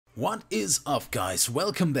What is up, guys?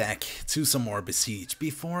 Welcome back to some more Besiege.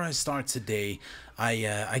 Before I start today,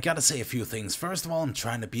 I gotta say a few things. First of all, I'm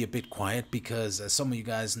trying to be a bit quiet because, as some of you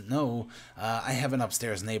guys know, I have an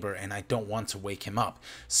upstairs neighbor and I don't want to wake him up.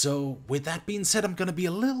 So, with that being said, I'm gonna be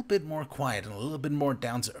a little bit more quiet and a little bit more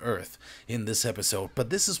down to earth in this episode.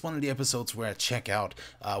 But this is one of the episodes where I check out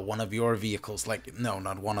one of your vehicles. Like, no,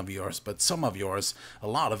 not one of yours, but some of yours, a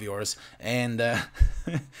lot of yours. And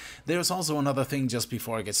there's also another thing just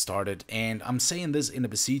before I get started. And I'm saying this in a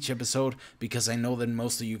Besiege episode because I know that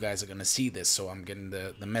most of you guys are gonna see this, so I'm getting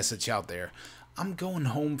the message out there. I'm going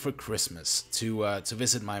home for Christmas to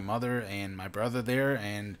visit my mother and my brother there,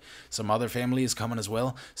 and some other family is coming as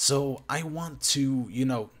well. So I want to,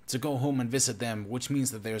 to go home and visit them, which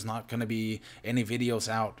means that there's not going to be any videos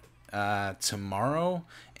out tomorrow,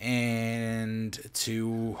 and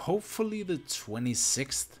to hopefully the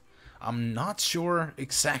 26th. I'm not sure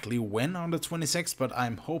exactly when on the 26th, but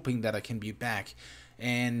I'm hoping that I can be back.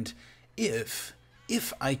 And if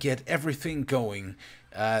I get everything going,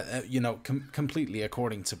 completely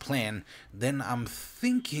according to plan, then I'm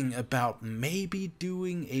thinking about maybe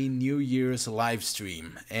doing a New Year's live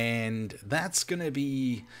stream. And that's gonna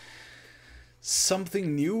be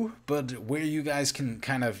something new, but where you guys can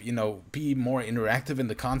kind of, be more interactive in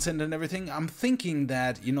the content and everything. I'm thinking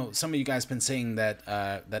that, some of you guys been saying that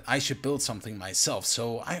that I should build something myself.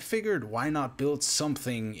 So I figured, why not build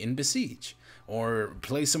something in Besiege? Or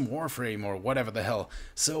play some Warframe or whatever the hell.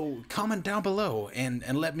 So comment down below and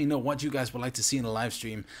let me know what you guys would like to see in a live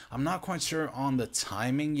stream. I'm not quite sure on the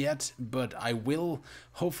timing yet, but I will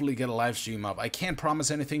hopefully get a live stream up. I can't promise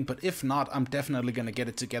anything, but if not, I'm definitely going to get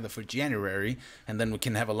it together for January, and then we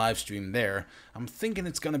can have a live stream there. I'm thinking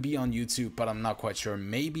it's going to be on YouTube, but I'm not quite sure.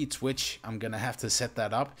 Maybe Twitch. I'm going to have to set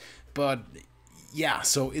that up. But yeah,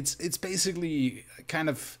 so it's basically kind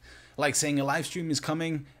of like saying a live stream is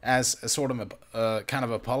coming as a sort of a kind of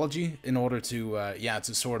apology in order to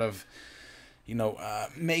to sort of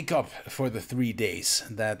make up for the 3 days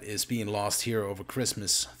that is being lost here over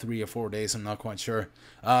Christmas. 3 or 4 days, I'm not quite sure.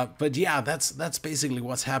 But yeah, that's basically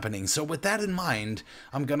what's happening. So with that in mind,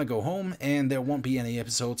 I'm gonna go home, and there won't be any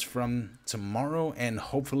episodes from tomorrow, and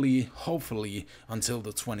hopefully until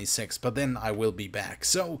the 26th. But then I will be back.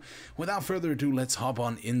 So without further ado, let's hop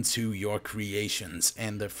on into your creations.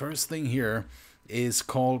 And the first thing here is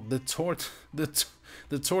called the Tortoise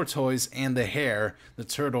and the Hare. The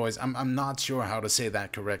Tortoise. I'm not sure how to say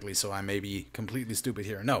that correctly, so I may be completely stupid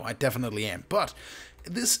here. No, I definitely am. But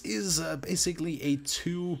this is basically a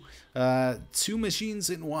two machines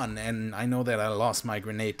in one, and I know that I lost my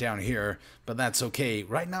grenade down here, but that's okay.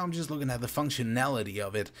 Right now I'm just looking at the functionality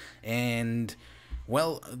of it, and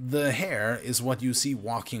well, the hare is what you see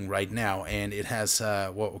walking right now, and it has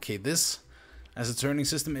this as a turning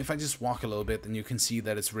system. If I just walk a little bit, then you can see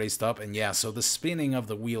that it's raised up, and yeah, so the spinning of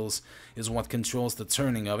the wheels is what controls the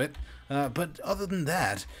turning of it. But other than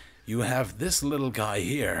that, you have this little guy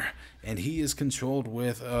here, and he is controlled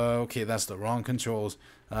with, okay, that's the wrong controls.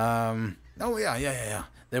 Oh yeah,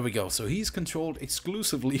 there we go. So he's controlled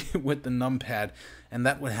exclusively with the numpad, and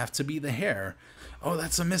that would have to be the hare. Oh,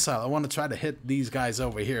 that's a missile. I want to try to hit these guys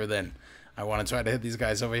over here then. Oh,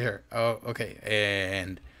 okay,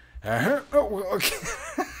 and oh, okay.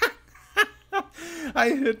 I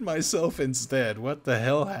hit myself instead. What the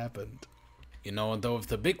hell happened? Though if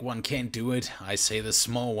the big one can't do it, I say the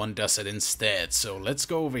small one does it instead. So let's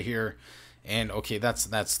go over here, and okay, that's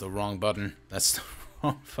the wrong button. That's the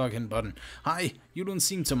wrong fucking button. Hi, you don't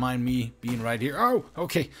seem to mind me being right here. Oh,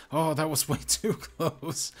 okay. Oh, that was way too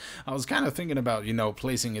close. I was kind of thinking about,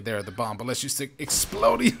 placing it there at the bomb, but let's just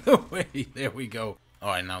explode either way. There we go.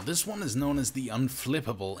 Alright, now this one is known as the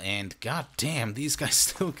Unflippable, and goddamn, these guys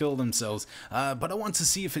still kill themselves. But I want to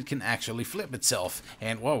see if it can actually flip itself.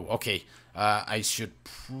 And whoa, okay, I should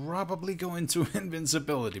probably go into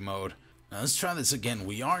invincibility mode. Now let's try this again.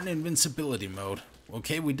 We are in invincibility mode.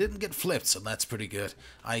 Okay, we didn't get flipped, so that's pretty good.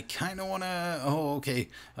 I kind of want to... Oh, okay.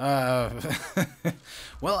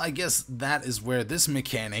 Well, I guess that is where this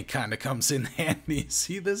mechanic kind of comes in handy.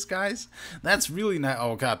 See this, guys? That's really nice.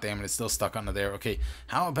 Oh, god damn it, it's still stuck under there. Okay,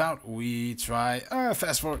 how about we try...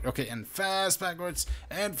 fast forward. Okay, and fast backwards.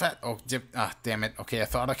 And fast... Oh, damn it. Okay, I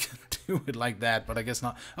thought I could do it like that, but I guess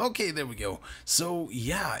not. Okay, there we go. So,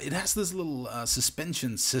 yeah, it has this little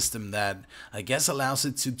suspension system that I guess allows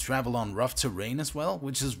it to travel on rough terrain as well,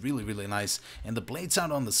 which is really nice. And the blades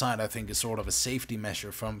out on the side, I think, is sort of a safety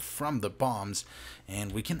measure from the bombs.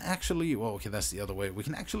 And we can actually, well, okay, that's the other way. We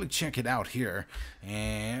can actually check it out here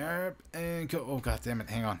and go. Oh god damn it!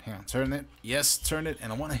 Hang on, turn it. Yes, turn it,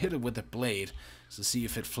 and I want to hit it with the blade to see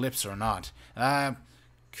if it flips or not.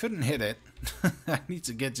 couldn't hit it. I need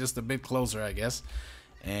to get just a bit closer, I guess.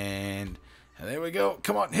 And there we go.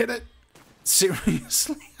 Come on, hit it.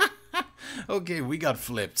 Seriously? Okay, we got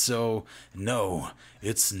flipped, so no,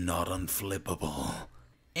 it's not unflippable.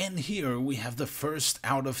 And here we have the first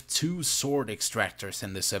out of 2 sword extractors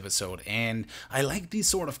in this episode, and I like these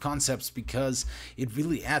sort of concepts because it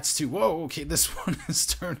really adds to, whoa, okay, this one is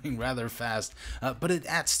turning rather fast, but it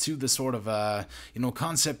adds to the sort of,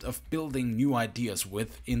 concept of building new ideas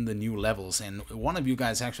within the new levels, and one of you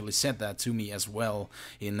guys actually said that to me as well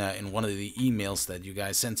in one of the emails that you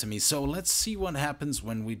guys sent to me, so let's see what happens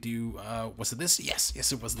when we do, was it this? Yes,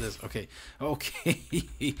 it was this, okay,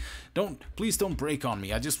 please don't break on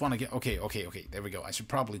me, I just want to get, okay, there we go. I should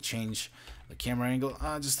probably change the camera angle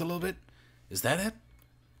just a little bit. Is that it?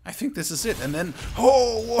 I think this is it. And then,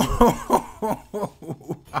 oh,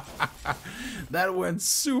 that went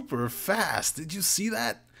super fast. Did you see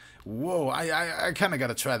that? Whoa, I kind of got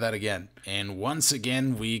to try that again. And once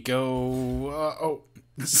again, we go,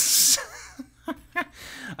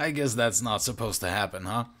 I guess that's not supposed to happen,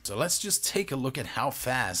 huh? So let's just take a look at how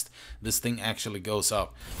fast this thing actually goes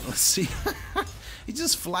up. Let's see. It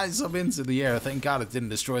just flies up into the air. Thank God it didn't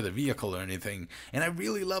destroy the vehicle or anything. And I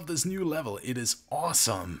really love this new level. It is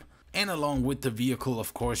awesome. And along with the vehicle,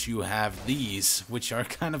 of course, you have these, which are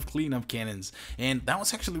kind of cleanup cannons. And that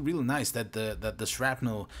was actually really nice that the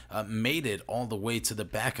shrapnel made it all the way to the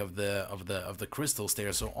back of the crystals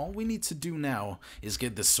there. So all we need to do now is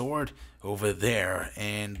get the sword over there,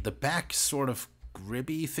 and the back sort of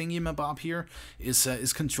gribby thingy-mabob here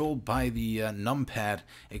is controlled by the numpad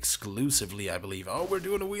exclusively, I believe. Oh, we're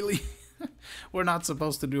doing a wheelie. We're not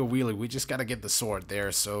supposed to do a wheelie. We just gotta get the sword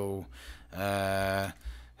there. So, wait.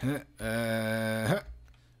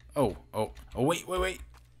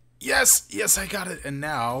 Yes, I got it. And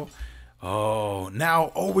now,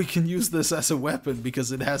 we can use this as a weapon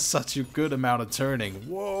because it has such a good amount of turning.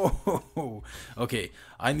 Whoa. Okay,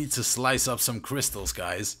 I need to slice up some crystals,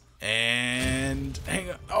 guys. And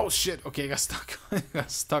hang on. Oh shit. Okay, I got stuck. I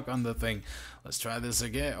got stuck on the thing. Let's try this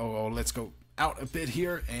again. Oh, let's go out a bit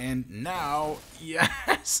here. And now,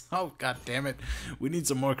 yes. Oh, god damn it. We need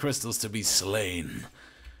some more crystals to be slain.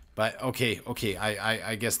 But okay.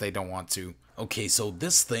 I guess they don't want to. Okay, so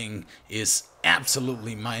this thing is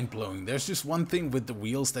absolutely mind-blowing. There's just one thing with the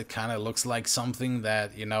wheels that kind of looks like something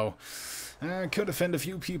that, could offend a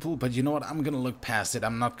few people. But you know what? I'm gonna look past it.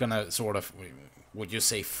 I'm not gonna sort of, would you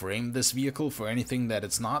say, frame this vehicle for anything that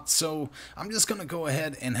it's not? So I'm just gonna go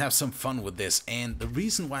ahead and have some fun with this. And the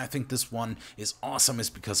reason why I think this one is awesome is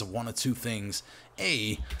because of one or two things.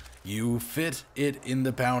 A, you fit it in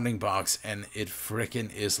the bounding box, and it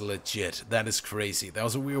frickin' is legit. That is crazy. That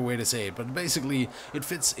was a weird way to say it, but basically it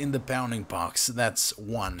fits in the bounding box. That's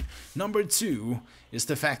one. Number two is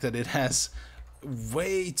the fact that it has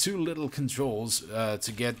way too little controls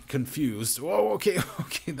to get confused. Oh, okay,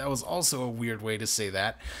 that was also a weird way to say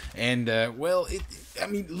that. And, well, I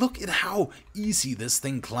mean, look at how easy this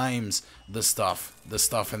thing climbs the stuff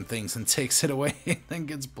and things and takes it away and then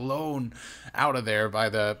gets blown out of there by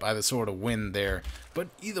the sort of wind there. But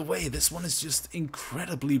either way, this one is just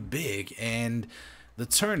incredibly big, and the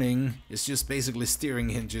turning is just basically steering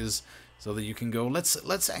hinges so that you can go.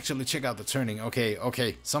 Let's actually check out the turning.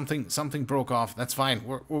 Okay, something broke off. That's fine.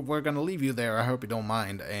 We're gonna leave you there. I hope you don't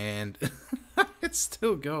mind. And it's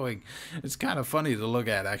still going. It's kind of funny to look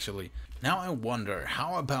at, actually. Now I wonder,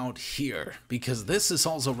 how about here? Because this is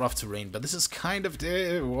also rough terrain, but this is kind of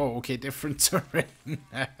different terrain.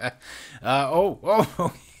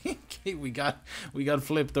 Okay, we got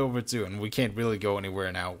flipped over too, and we can't really go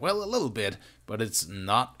anywhere now. Well, a little bit, but it's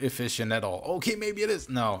not efficient at all. Okay, maybe it is.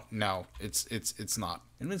 No, it's not.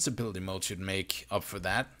 Invincibility mode should make up for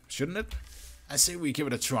that, shouldn't it? I say we give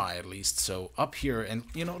it a try at least. So up here, and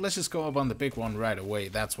let's just go up on the big one right away.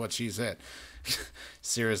 That's what she said.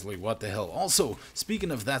 Seriously, what the hell? Also,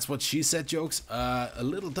 speaking of that's what she said jokes, a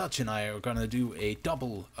Little Dutch and I are gonna do a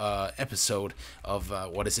double episode of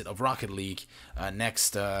of Rocket League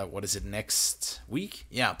next week?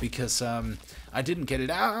 Yeah, because I didn't get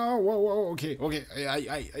it out. Okay.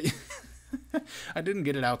 I didn't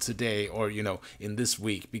get it out today, or in this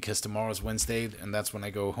week, because tomorrow's Wednesday and that's when I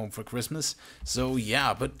go home for Christmas. So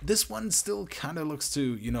yeah, but this one still kind of looks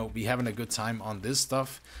to be having a good time on this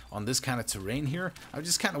stuff, on this kind of terrain here. I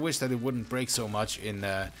just kind of wish that it wouldn't break so much in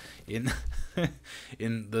in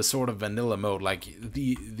the sort of vanilla mode, like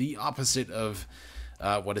the opposite of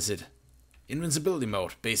invincibility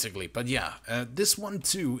mode, basically. But yeah, this one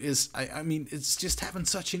too is, I mean, it's just having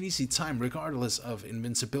such an easy time, regardless of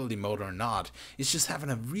invincibility mode or not. It's just having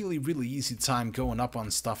a really easy time going up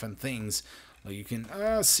on stuff and things. Like you can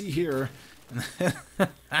see here,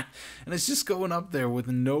 And it's just going up there with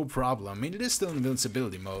no problem. I mean, it is still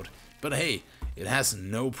invincibility mode, but hey, it has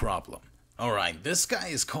no problem. Alright, this guy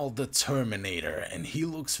is called the Terminator, and he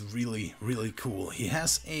looks really, really cool. He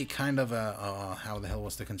has a kind of a, how the hell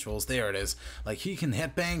was the controls? There it is. Like, he can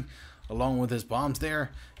headbang along with his bombs there,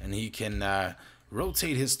 and he can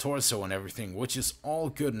rotate his torso and everything, which is all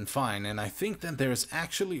good and fine. And I think that there's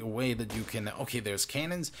actually a way that you can, okay, there's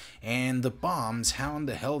cannons, and the bombs, how in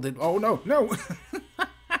the hell did, oh no, no!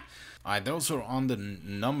 Alright, those are on the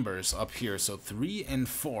numbers up here, so 3 and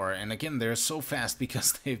 4, and again, they're so fast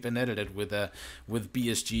because they've been edited with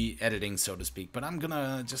BSG editing, so to speak. But I'm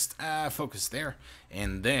gonna just focus there,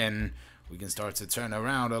 and then we can start to turn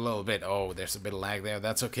around a little bit. Oh, there's a bit of lag there,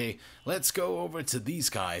 that's okay. Let's go over to these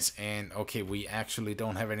guys, and okay, we actually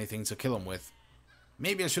don't have anything to kill them with.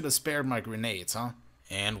 Maybe I should have spared my grenades, huh?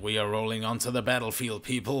 And we are rolling onto the battlefield,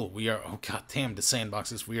 people. We are, oh god damn, the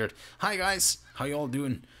sandbox is weird. Hi guys, how y'all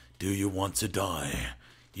doing? Do you want to die?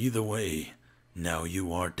 Either way, now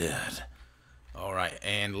you are dead. Alright,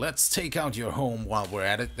 and let's take out your home while we're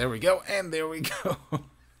at it. There we go, and there we go.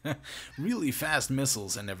 Really fast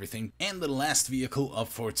missiles and everything. And the last vehicle up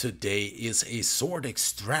for today is a sword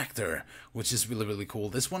extractor, which is really, really cool.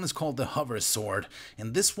 This one is called the HoverSword,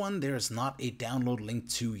 and this one there's not a download link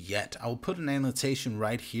to yet. I'll put an annotation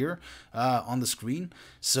right here on the screen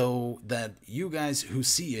so that you guys who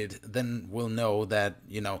see it then will know that,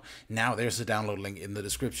 you know, now there's a download link in the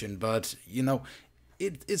description. But, you know,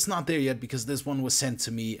 it's not there yet because this one was sent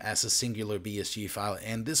to me as a singular BSG file,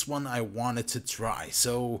 and this one I wanted to try.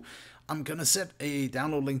 So I'm gonna set a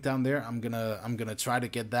download link down there. I'm gonna try to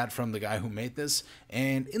get that from the guy who made this,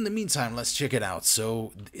 and in the meantime, let's check it out.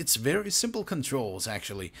 So it's very simple controls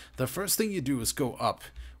actually. The first thing you do is go up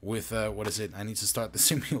with what is it? I need to start the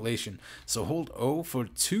simulation. So hold O for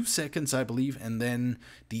 2 seconds, I believe, and then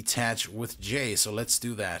detach with J. So let's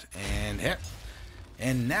do that. And here.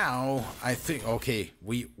 And now I think, okay,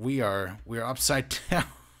 we're upside down.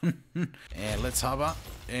 And let's hover.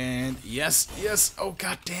 And yes, oh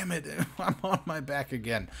god damn it, I'm on my back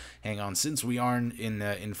again. Hang on, since we aren't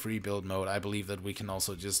in free build mode, I believe that we can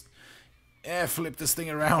also just flip this thing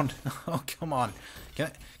around. Oh come on,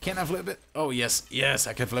 can I flip it? Oh yes,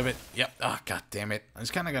 I can flip it. Yep. Oh god damn it, I'm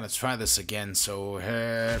just kind of gonna try this again. So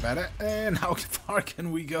and how far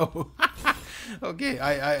can we go? Okay,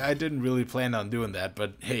 I didn't really plan on doing that,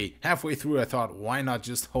 but hey, halfway through I thought, why not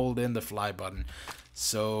just hold in the fly button?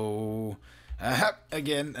 So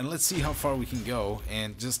again, and let's see how far we can go.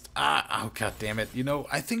 And just oh god damn it, you know,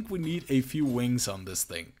 I think we need a few wings on this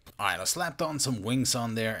thing. Alright, I slapped on some wings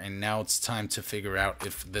on there, and now it's time to figure out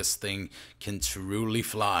if this thing can truly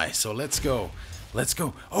fly. So let's go. Let's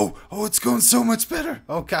go. Oh, it's going so much better.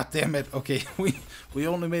 Oh god damn it. Okay, we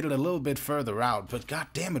only made it a little bit further out, but god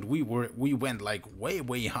damn it, we went like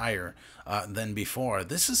way higher than before.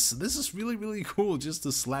 This is really, really cool just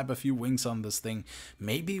to slap a few wings on this thing.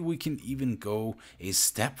 Maybe we can even go a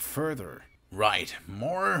step further. Right,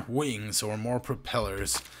 more wings or more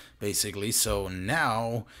propellers, basically. So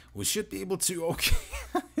now we should be able to. Okay,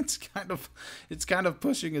 it's kind of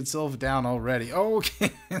pushing itself down already.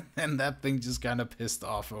 Okay, and that thing just kind of pissed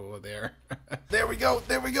off over there. There we go.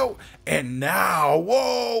 And now,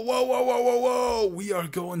 whoa, we are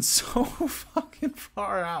going so fucking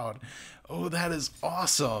far out. Oh, that is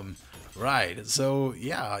awesome. Right, so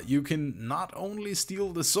yeah, you can not only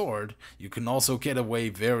steal the sword, you can also get away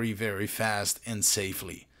very, very fast and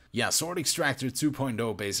safely. Yeah, Sword Extractor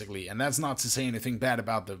 2.0 basically, and that's not to say anything bad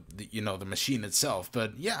about the machine itself,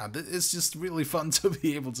 but yeah, it's just really fun to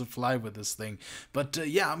be able to fly with this thing. But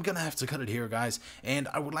yeah, I'm gonna have to cut it here, guys, and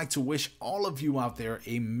I would like to wish all of you out there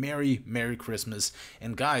a Merry, Merry Christmas.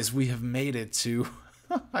 And guys, we have made it to,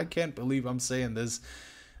 I can't believe I'm saying this,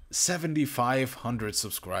 7,500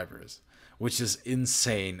 subscribers, which is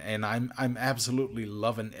insane, and I'm absolutely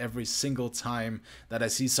loving every single time that I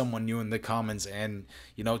see someone new in the comments, and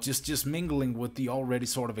you know, just mingling with the already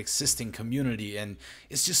sort of existing community, and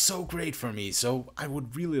it's just so great for me. So I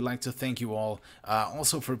would really like to thank you all,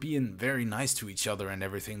 also for being very nice to each other and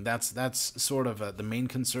everything. That's sort of the main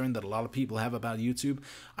concern that a lot of people have about YouTube.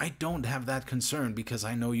 I don't have that concern because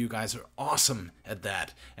I know you guys are awesome at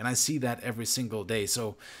that, and I see that every single day.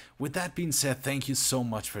 So with that being said, thank you so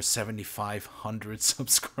much for 7,500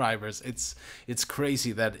 subscribers. It's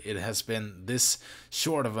crazy that it has been this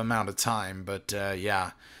short of amount of time, but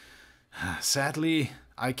yeah, sadly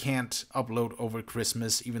I can't upload over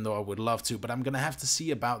Christmas, even though I would love to, but I'm gonna have to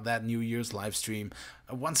see about that New Year's live stream.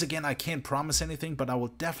 Once again, I can't promise anything, but I will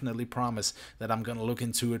definitely promise that I'm gonna look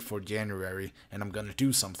into it for January, and I'm gonna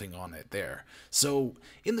do something on it there. So,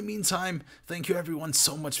 in the meantime, thank you everyone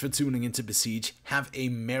so much for tuning into Besiege. Have a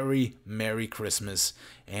Merry, Merry Christmas,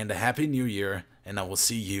 and a Happy New Year, and I will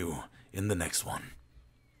see you in the next one.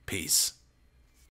 Peace.